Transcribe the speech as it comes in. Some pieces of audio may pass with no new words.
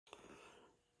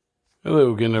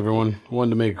Hello again, everyone. Wanted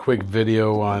to make a quick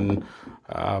video on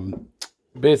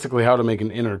basically how to make an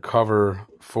inner cover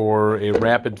for a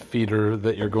rapid feeder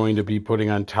that you're going to be putting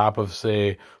on top of,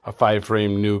 say, a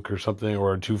 5-frame nuke or something,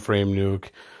 or a 2-frame nuke.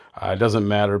 It doesn't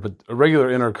matter, but a regular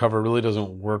inner cover really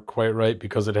doesn't work quite right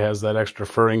because it has that extra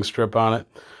furring strip on it,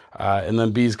 and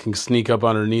then bees can sneak up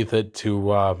underneath it to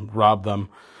rob them.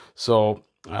 So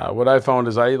what I found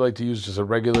is I like to use just a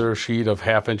regular sheet of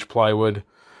 1/2-inch plywood.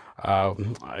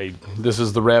 This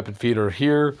is the rapid feeder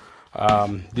here.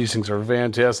 These things are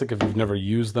fantastic if you've never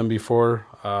used them before.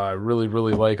 I really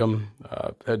like them.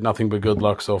 Had nothing but good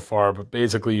luck so far, but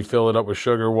basically you fill it up with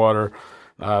sugar water.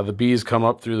 The bees come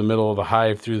up through the middle of the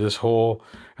hive through this hole,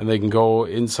 and they can go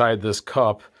inside this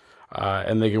cup,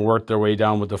 and they can work their way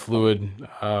down with the fluid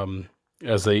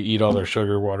as they eat all their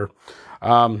sugar water.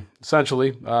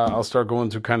 Essentially, I'll start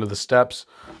going through kind of the steps,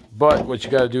 but what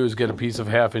you got to do is get a piece of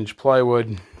 1/2-inch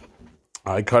plywood.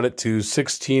 I cut it to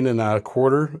 16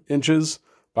 1/4 inches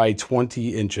by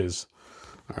 20 inches.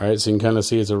 All right, so you can kind of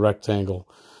see it's a rectangle.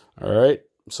 All right,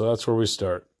 so that's where we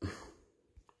start.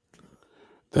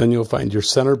 Then you'll find your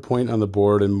center point on the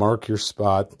board and mark your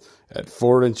spot at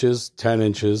 4 inches, 10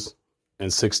 inches,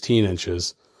 and 16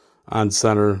 inches on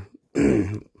center.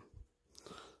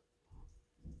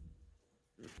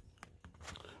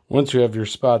 Once you have your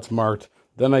spots marked,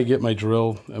 then I get my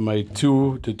drill and my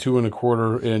 2 to 2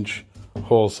 1/4 inch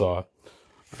hole saw.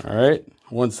 All right,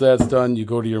 once that's done, you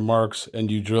go to your marks and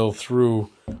you drill through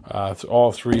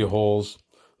all 3 holes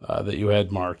that you had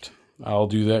marked. I'll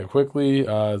do that quickly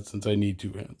since I need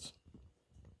 2 hands.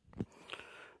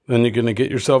 Then you're going to get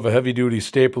yourself a heavy-duty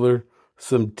stapler,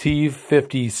 some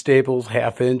T50 staples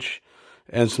 1/2 inch,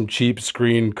 and some cheap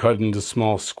screen cut into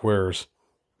small squares.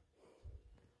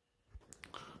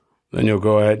 Then you'll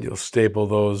go ahead, you'll staple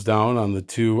those down on the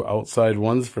 2 outside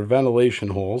ones for ventilation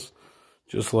holes,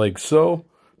 just like so.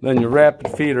 Then your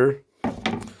rapid feeder,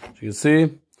 as you can see,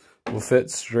 will fit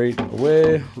straight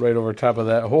away right over top of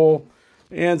that hole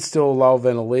and still allow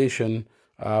ventilation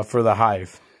for the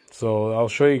hive. So I'll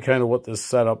show you kind of what this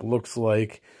setup looks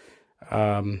like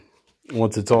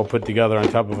once it's all put together on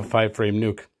top of a 5-frame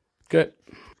nuke. Okay.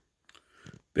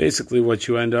 Basically what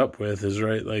you end up with is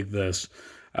right like this.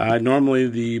 Normally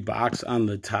the box on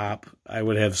the top, I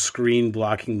would have screen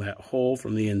blocking that hole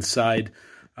from the inside,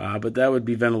 but that would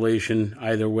be ventilation.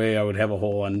 Either way, I would have a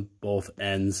hole on both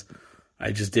ends.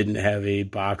 I just didn't have a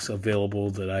box available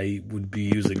that I would be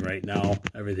using right now.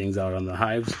 Everything's out on the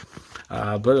hives.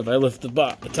 But if I lift the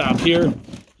top here,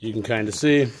 you can kind of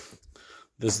see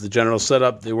this is the general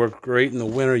setup. They work great in the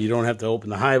winter. You don't have to open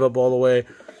the hive up all the way.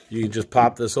 You can just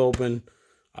pop this open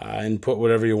and put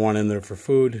whatever you want in there for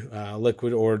food,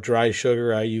 liquid or dry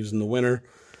sugar I use in the winter.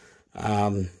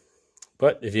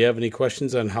 But if you have any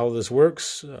questions on how this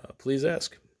works, please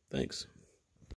ask. Thanks.